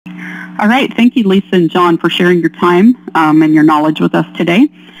All right. Thank you, Lisa and John, for sharing your time and your knowledge with us today.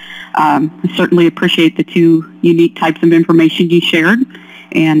 I certainly appreciate the two unique types of information you shared,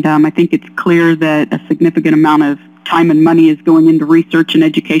 and I think it's clear that a significant amount of time and money is going into research and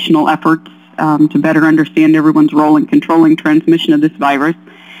educational efforts to better understand everyone's role in controlling transmission of this virus.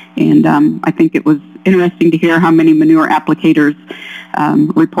 And I think it was interesting to hear how many manure applicators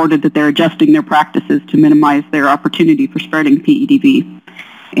reported that they're adjusting their practices to minimize their opportunity for spreading PEDV.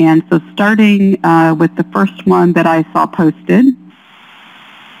 And so starting with the first one that I saw posted,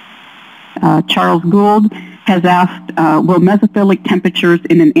 Charles Gould has asked, will mesophilic temperatures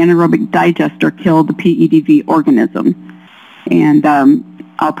in an anaerobic digester kill the PEDV organism? And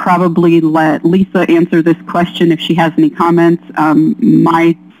I'll probably let Lisa answer this question if she has any comments.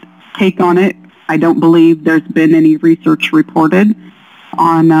 My take on it, I don't believe there's been any research reported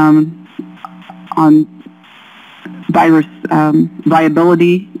on virus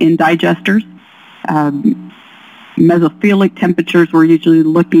viability in digesters. Mesophilic temperatures, we're usually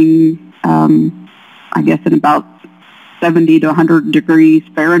looking, I guess, in about 70 to 100 degrees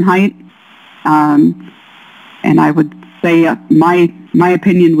Fahrenheit. And I would say my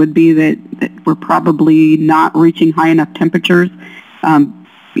opinion would be that we're probably not reaching high enough temperatures,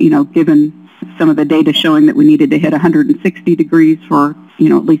 given some of the data showing that we needed to hit 160 degrees for,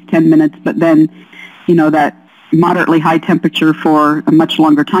 at least 10 minutes. But then, that moderately high temperature for a much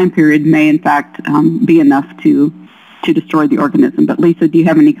longer time period may, in fact, be enough to destroy the organism. But Lisa, do you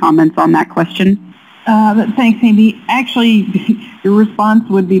have any comments on that question? Thanks, Amy. Actually, your response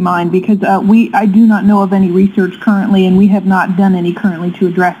would be mine because I do not know of any research currently, and we have not done any currently to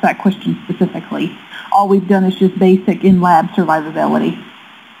address that question specifically. All we've done is just basic in-lab survivability.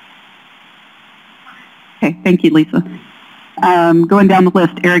 Okay, thank you, Lisa. Going down the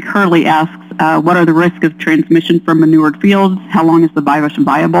list, Eric Hurley asks, what are the risks of transmission from manured fields? How long is the virus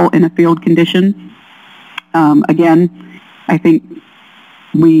viable in a field condition? Again, I think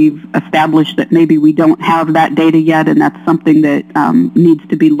we've established that maybe we don't have that data yet, and that's something that needs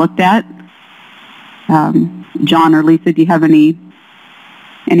to be looked at. John or Lisa, do you have any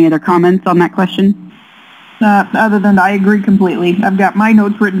other comments on that question? Other than I agree completely. I've got my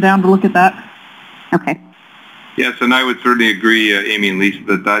notes written down to look at that. Okay. Yes, and I would certainly agree, Amy and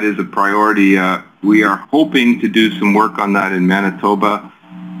Lisa, that is a priority. We are hoping to do some work on that in Manitoba,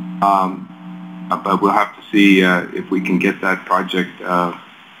 but we'll have to see if we can get that project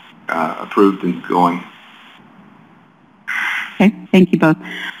approved and going. Okay, thank you both.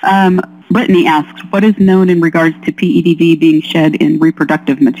 Brittany asks, what is known in regards to PEDV being shed in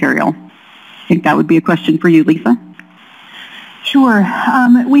reproductive material? I think that would be a question for you, Lisa. Sure.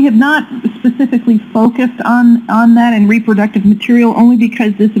 We have not specifically focused on that in reproductive material only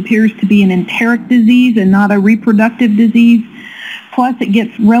because this appears to be an enteric disease and not a reproductive disease. Plus, it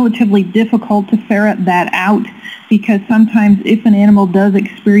gets relatively difficult to ferret that out because sometimes if an animal does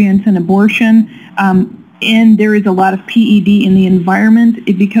experience an abortion and there is a lot of PED in the environment,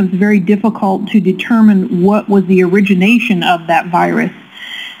 it becomes very difficult to determine what was the origination of that virus.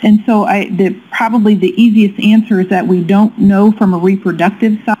 And so probably the easiest answer is that we don't know from a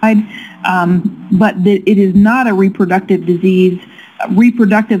reproductive side, but it is not a reproductive disease.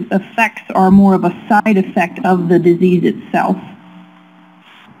 Reproductive effects are more of a side effect of the disease itself.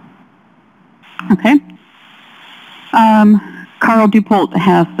 Okay. Carl Dupolt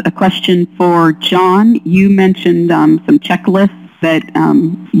has a question for John. You mentioned some checklists that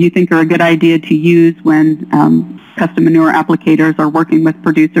you think are a good idea to use when custom manure applicators are working with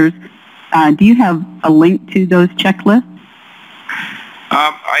producers. Do you have a link to those checklists?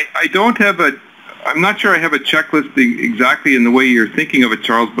 I don't have I'm not sure I have a checklist exactly in the way you're thinking of it,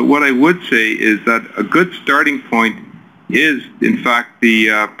 Charles, but what I would say is that a good starting point is, in fact,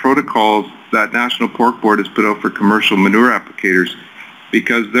 the protocols that National Pork Board has put out for commercial manure applicators,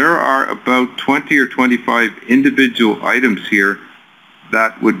 because there are about 20 or 25 individual items here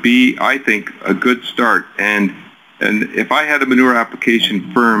that would be, I think, a good start. And if I had a manure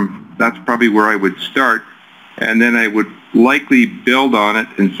application firm, that's probably where I would start. And then I would likely build on it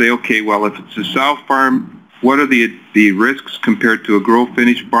and say, okay, well, if it's a sow farm, what are the risks compared to a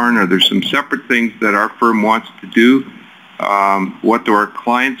grow-finish barn? Are there some separate things that our firm wants to do? What do our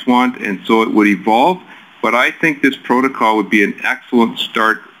clients want? And so it would evolve. But I think this protocol would be an excellent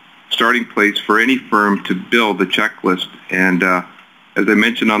starting place for any firm to build a checklist. And as I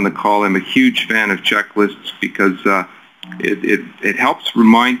mentioned on the call, I'm a huge fan of checklists because it helps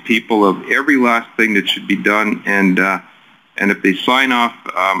remind people of every last thing that should be done. And if they sign off,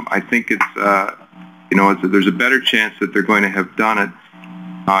 I think there's a better chance that they're going to have done it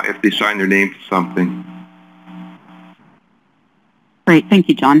if they sign their name to something. Great, thank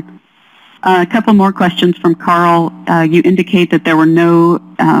you, John. A couple more questions from Carl. You indicate that there were no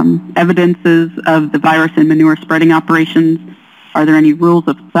evidences of the virus in manure spreading operations. Are there any rules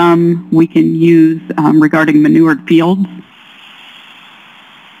of thumb we can use regarding manured fields?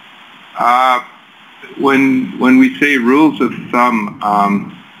 When we say rules of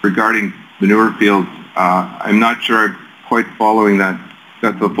thumb regarding manure fields, I'm not sure I'm quite following that.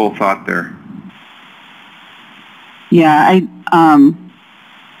 That's the full thought there. Yeah,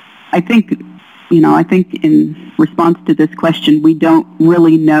 I think, I think in response to this question, we don't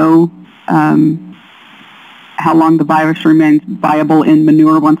really know how long the virus remains viable in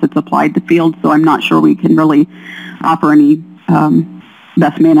manure once it's applied to fields, so I'm not sure we can really offer any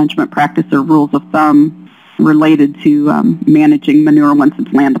best management practice or rules of thumb related to managing manure once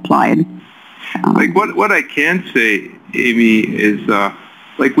it's land applied. Like what I can say, Amy, is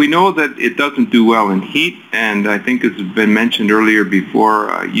like we know that it doesn't do well in heat, and I think as has been mentioned earlier before,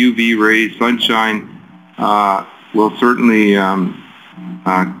 UV rays, sunshine will certainly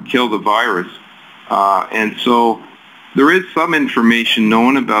kill the virus. And so there is some information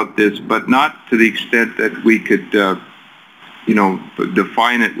known about this, but not to the extent that we could,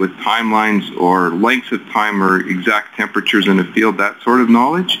 define it with timelines or lengths of time or exact temperatures in a field, that sort of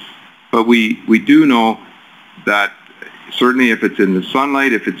knowledge. But we do know that certainly if it's in the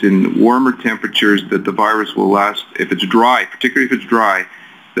sunlight, if it's in warmer temperatures, that the virus will last. If it's dry, particularly if it's dry,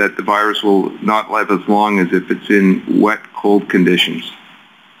 that the virus will not live as long as if it's in wet, cold conditions.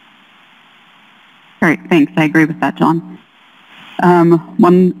 All right, thanks. I agree with that, John.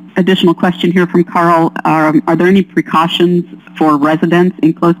 One additional question here from Carl. Are there any precautions for residents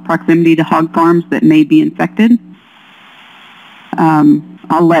in close proximity to hog farms that may be infected?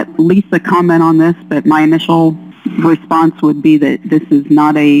 I'll let Lisa comment on this, but my initial response would be that this is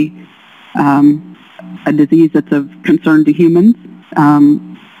not a disease that's of concern to humans.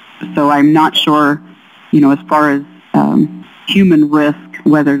 So I'm not sure, as far as human risk,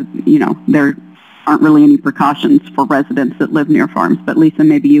 whether, there aren't really any precautions for residents that live near farms. But Lisa,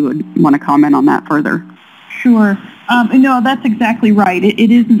 maybe you would want to comment on that further. Sure. No, that's exactly right.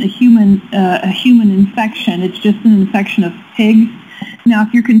 It isn't a human infection. It's just an infection of pigs. Now,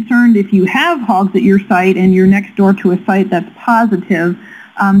 if you're concerned if you have hogs at your site and you're next door to a site that's positive,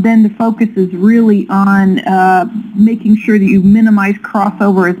 then the focus is really on making sure that you minimize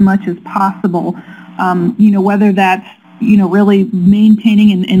crossover as much as possible. Whether that's really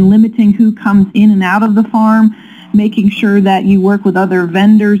maintaining and limiting who comes in and out of the farm, making sure that you work with other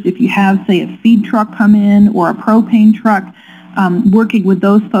vendors. If you have, say, a feed truck come in or a propane truck, working with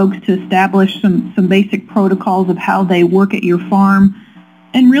those folks to establish some basic protocols of how they work at your farm.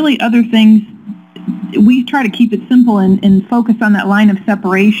 And really other things, we try to keep it simple and focus on that line of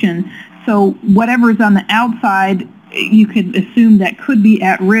separation. So whatever's on the outside, you could assume that could be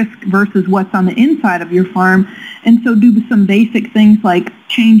at risk versus what's on the inside of your farm. And so do some basic things like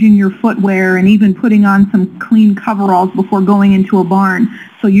changing your footwear and even putting on some clean coveralls before going into a barn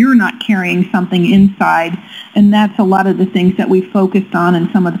so you're not carrying something inside. And that's a lot of the things that we focused on in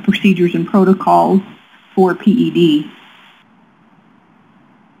some of the procedures and protocols for PED.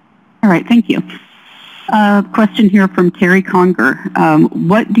 All right, thank you. Question here from Terry Conger.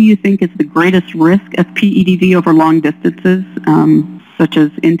 What do you think is the greatest risk of PEDV over long distances, such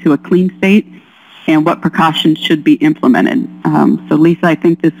as into a clean state, and what precautions should be implemented? So Lisa, I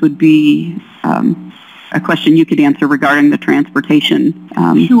think this would be a question you could answer regarding the transportation.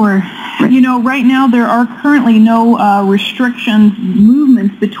 Sure. Risk. Right now there are currently no restrictions,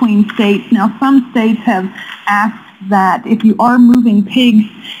 movements between states. Now some states have asked that if you are moving pigs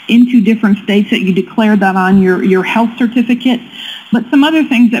into different states that you declare that on your health certificate. But some other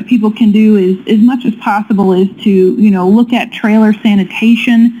things that people can do is, as much as possible, is to, look at trailer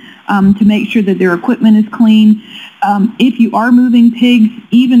sanitation to make sure that their equipment is clean. If you are moving pigs,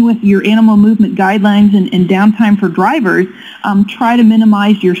 even with your animal movement guidelines and downtime for drivers, try to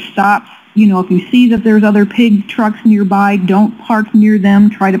minimize your stops. If you see that there's other pig trucks nearby, don't park near them.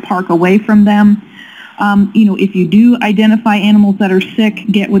 Try to park away from them. If you do identify animals that are sick,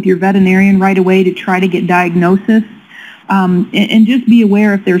 get with your veterinarian right away to try to get diagnosis. And just be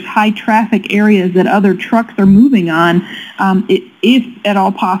aware if there's high traffic areas that other trucks are moving on, if at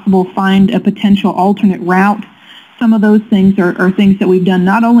all possible, find a potential alternate route. Some of those things are things that we've done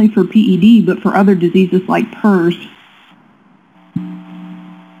not only for PED, but for other diseases like PRRS.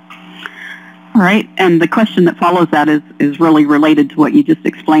 All right, and the question that follows that is really related to what you just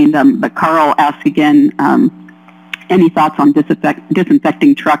explained, but Carl asks again, any thoughts on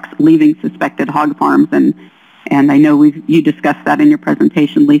disinfecting trucks leaving suspected hog farms? And I know you discussed that in your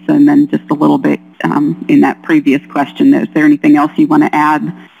presentation, Lisa, and then just a little bit in that previous question. Is there anything else you want to add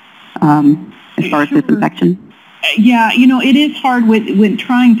as far as disinfection? Yeah, it is hard when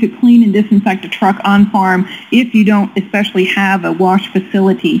trying to clean and disinfect a truck on farm if you don't especially have a wash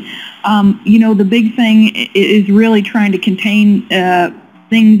facility. The big thing is really trying to contain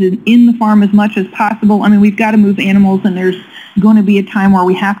things in the farm as much as possible. I mean, we've got to move animals, and there's going to be a time where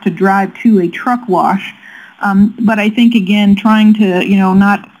we have to drive to a truck wash. But I think, again, trying to,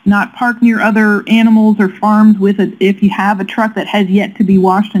 not park near other animals or farms if you have a truck that has yet to be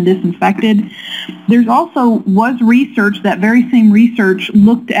washed and disinfected. There's also was research, that very same research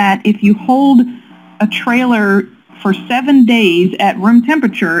looked at if you hold a trailer for 7 days at room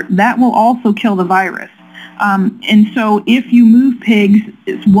temperature, that will also kill the virus. And so if you move pigs,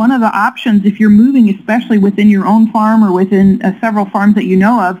 it's one of the options. If you're moving, especially within your own farm or within several farms that you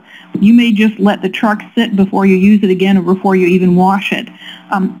know of, you may just let the truck sit before you use it again or before you even wash it.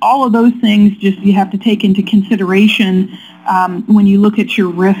 All of those things you have to take into consideration when you look at your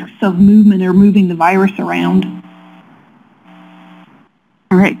risks of movement or moving the virus around.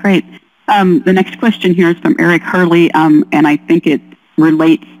 All right, great. The next question here is from Eric Hurley, and I think it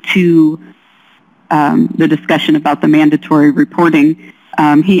relates to the discussion about the mandatory reporting.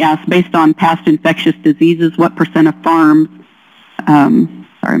 He asked, based on past infectious diseases, what % of farms,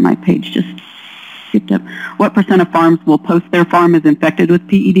 sorry, my page just skipped up. What % of farms will post their farm as infected with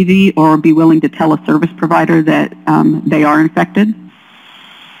PEDV or be willing to tell a service provider that they are infected?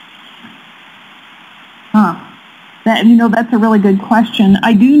 That's a really good question.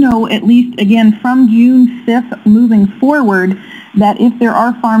 I do know, at least, again, from June 5th moving forward, that if there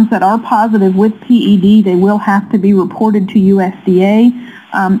are farms that are positive with PED, they will have to be reported to USDA.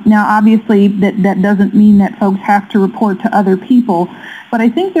 Now, obviously, that doesn't mean that folks have to report to other people, but I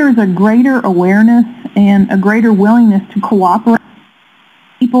think there is a greater awareness and a greater willingness to cooperate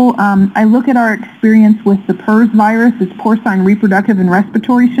with people. I look at our experience with the PRRS virus, it's porcine reproductive and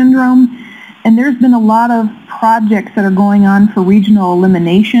respiratory syndrome, and there's been a lot of projects that are going on for regional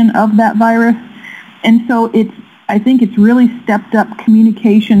elimination of that virus. And so I think it's really stepped up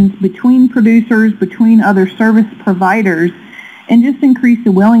communications between producers, between other service providers, and just increased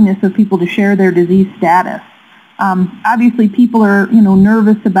the willingness of people to share their disease status. Obviously, people are,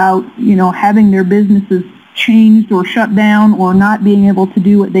 nervous about, having their businesses changed or shut down or not being able to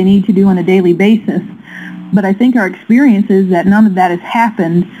do what they need to do on a daily basis. But I think our experience is that none of that has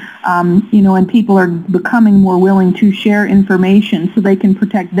happened, and people are becoming more willing to share information so they can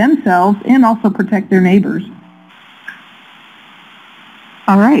protect themselves and also protect their neighbors.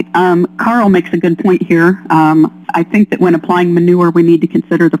 All right. Carl makes a good point here. I think that when applying manure, we need to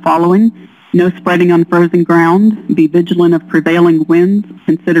consider the following. No spreading on frozen ground. Be vigilant of prevailing winds.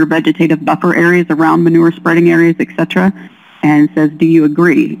 Consider vegetative buffer areas around manure spreading areas, etc. And says, do you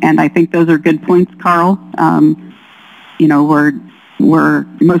agree? And I think those are good points, Carl. Where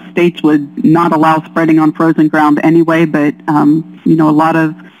most states would not allow spreading on frozen ground anyway, but a lot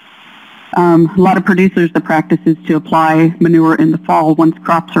of producers, the practice is to apply manure in the fall once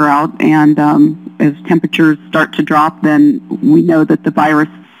crops are out, and as temperatures start to drop, then we know that the virus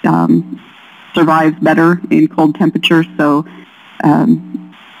survives better in cold temperatures. So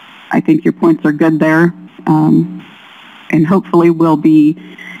I think your points are good there. And hopefully we'll be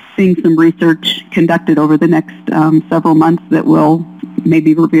seeing some research conducted over the next several months that will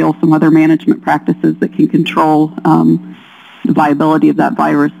maybe reveal some other management practices that can control the viability of that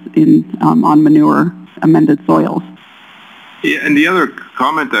virus on manure amended soils. Yeah, and the other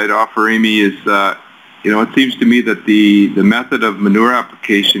comment I'd offer, Amy, is it seems to me that the method of manure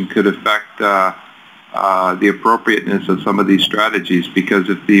application could affect the appropriateness of some of these strategies, because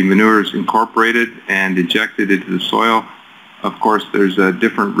if the manure is incorporated and injected into the soil, of course there's a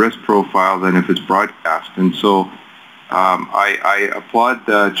different risk profile than if it's broadcast. And so I applaud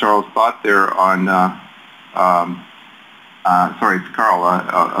Charles' thought there on, sorry, it's Carl,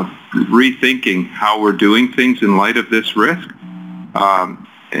 of rethinking how we're doing things in light of this risk.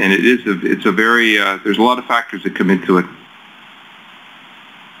 And it's a very, there's a lot of factors that come into it.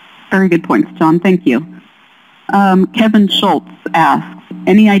 Very good points, John. Thank you. Kevin Schultz asks,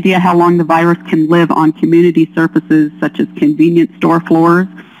 any idea how long the virus can live on community surfaces such as convenience store floors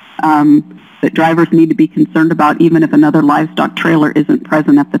that drivers need to be concerned about even if another livestock trailer isn't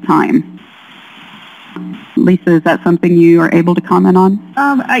present at the time? Lisa, is that something you are able to comment on?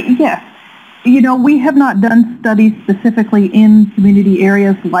 Yes. We have not done studies specifically in community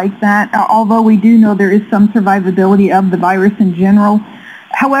areas like that, although we do know there is some survivability of the virus in general.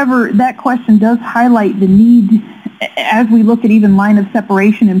 However, that question does highlight the need as we look at even line of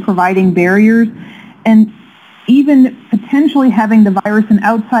separation and providing barriers. And, even potentially having the virus in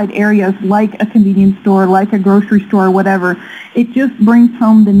outside areas like a convenience store, like a grocery store, or whatever, it just brings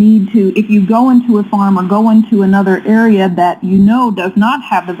home the need to, if you go into a farm or go into another area that you know does not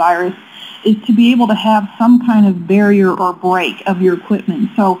have the virus, is to be able to have some kind of barrier or break of your equipment.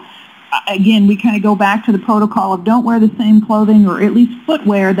 So again, we kind of go back to the protocol of don't wear the same clothing or at least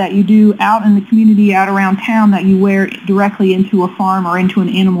footwear that you do out in the community, out around town, that you wear directly into a farm or into an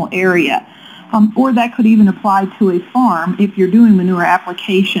animal area. Or that could even apply to a farm if you're doing manure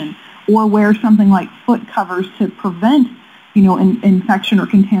application, or wear something like foot covers to prevent, infection or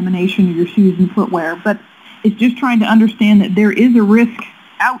contamination of your shoes and footwear. But it's just trying to understand that there is a risk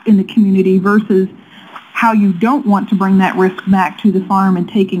out in the community versus how you don't want to bring that risk back to the farm and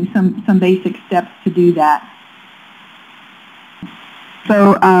taking some basic steps to do that.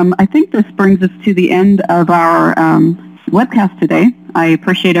 So I think this brings us to the end of our webcast today. I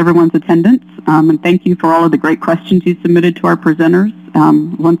appreciate everyone's attendance, and thank you for all of the great questions you submitted to our presenters.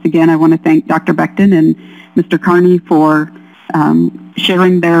 Once again, I want to thank Dr. Becton and Mr. Carney for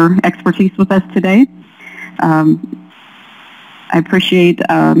sharing their expertise with us today. I appreciate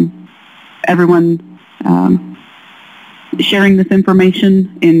everyone sharing this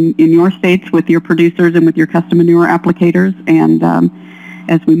information in your states with your producers and with your custom manure applicators. And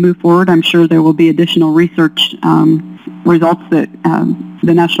as we move forward, I'm sure there will be additional research results that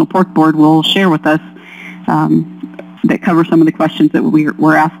the National Pork Board will share with us that cover some of the questions that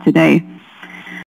were asked today.